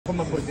Put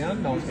my foot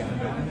down, no one's getting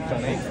hurt.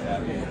 Johnny.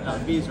 No,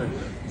 beer's very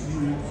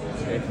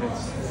good.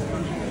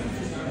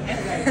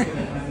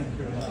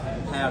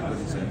 How good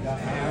is it?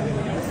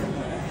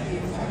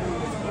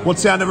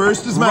 What's sound of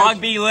Roosters, mate?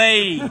 Rugby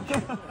league.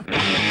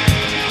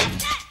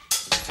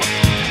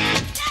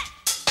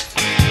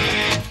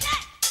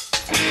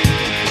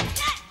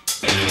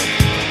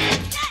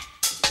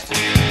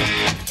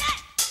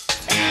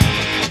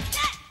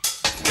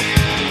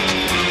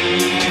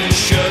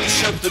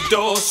 Shut the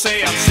door,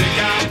 say I'm sick,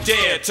 I'm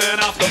dead. Turn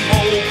off the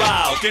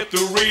mobile, get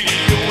the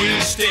radio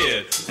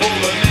instead. For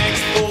the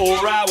next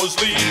 4 hours,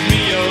 leave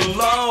me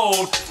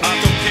alone. I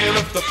don't care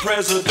if the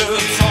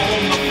president's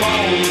on the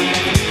phone.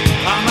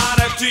 I might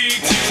have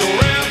DTs or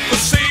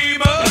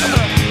emphysema.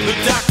 The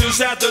doctor's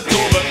at the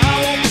door, but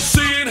I won't be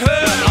seeing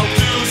her. I'll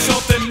do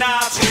something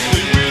not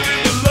strictly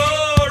within the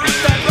law. If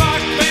that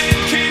rock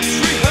band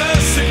keeps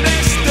rehearsing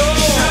next door.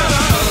 Shut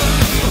up,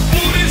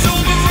 Footy's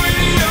on the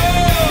radio.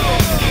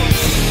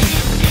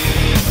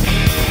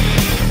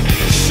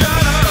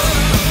 Shut up,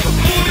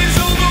 Footy's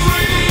on the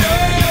radio.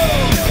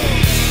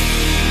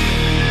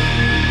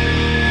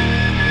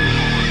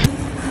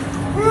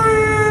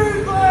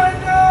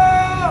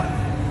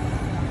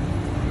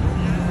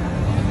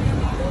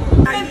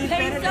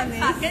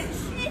 Fucking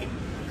shit.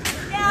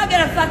 Now I'm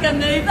gonna fucking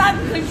move up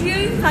because you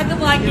fucking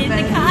won't get in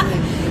the car.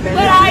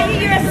 But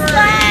you're a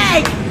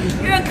slag.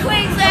 You're a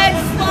Queensland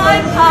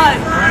slime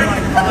poke.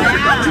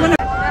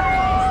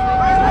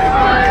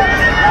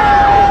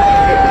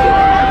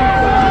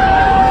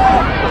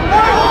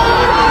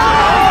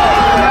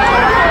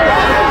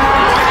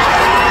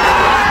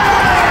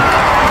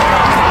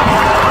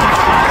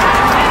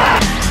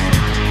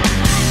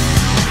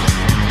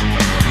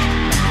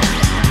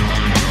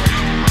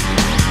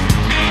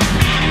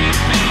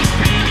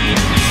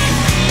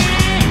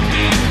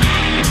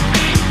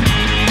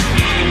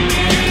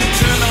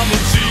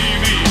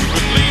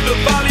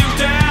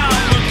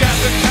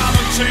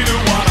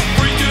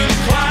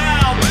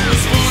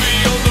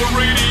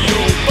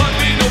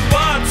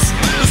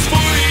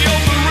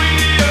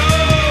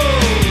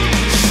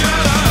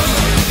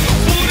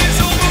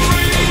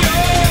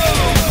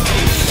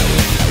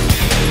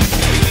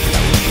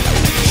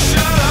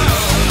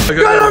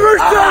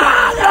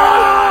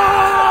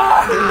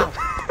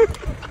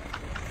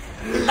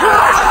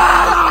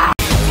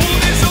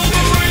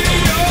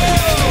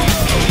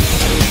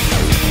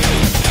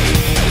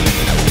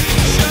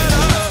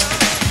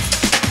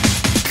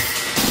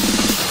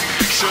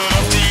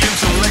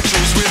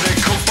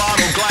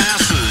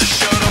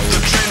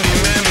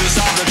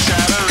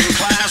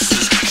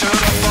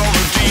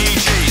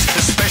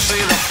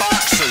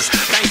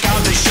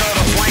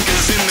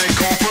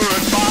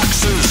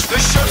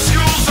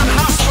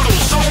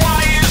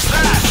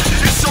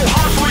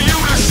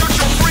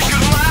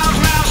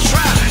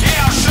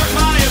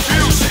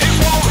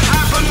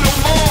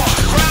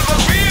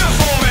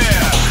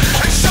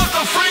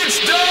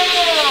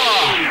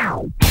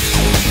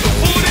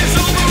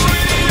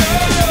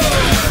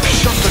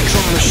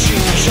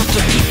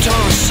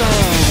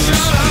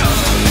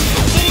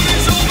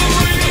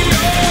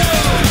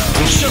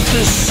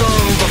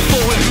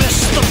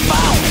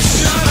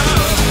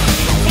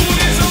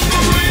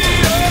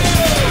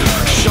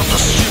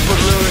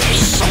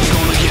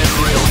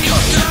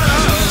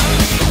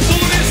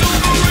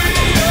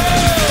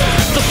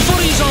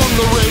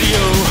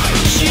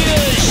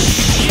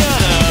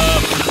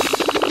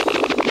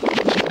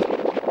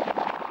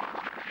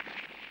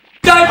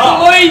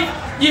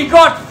 You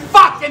got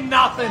fucking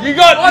nothing. You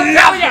got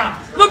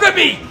nothing. Look at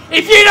me.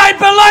 If you don't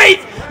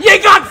believe,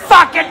 you got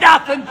fucking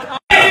nothing.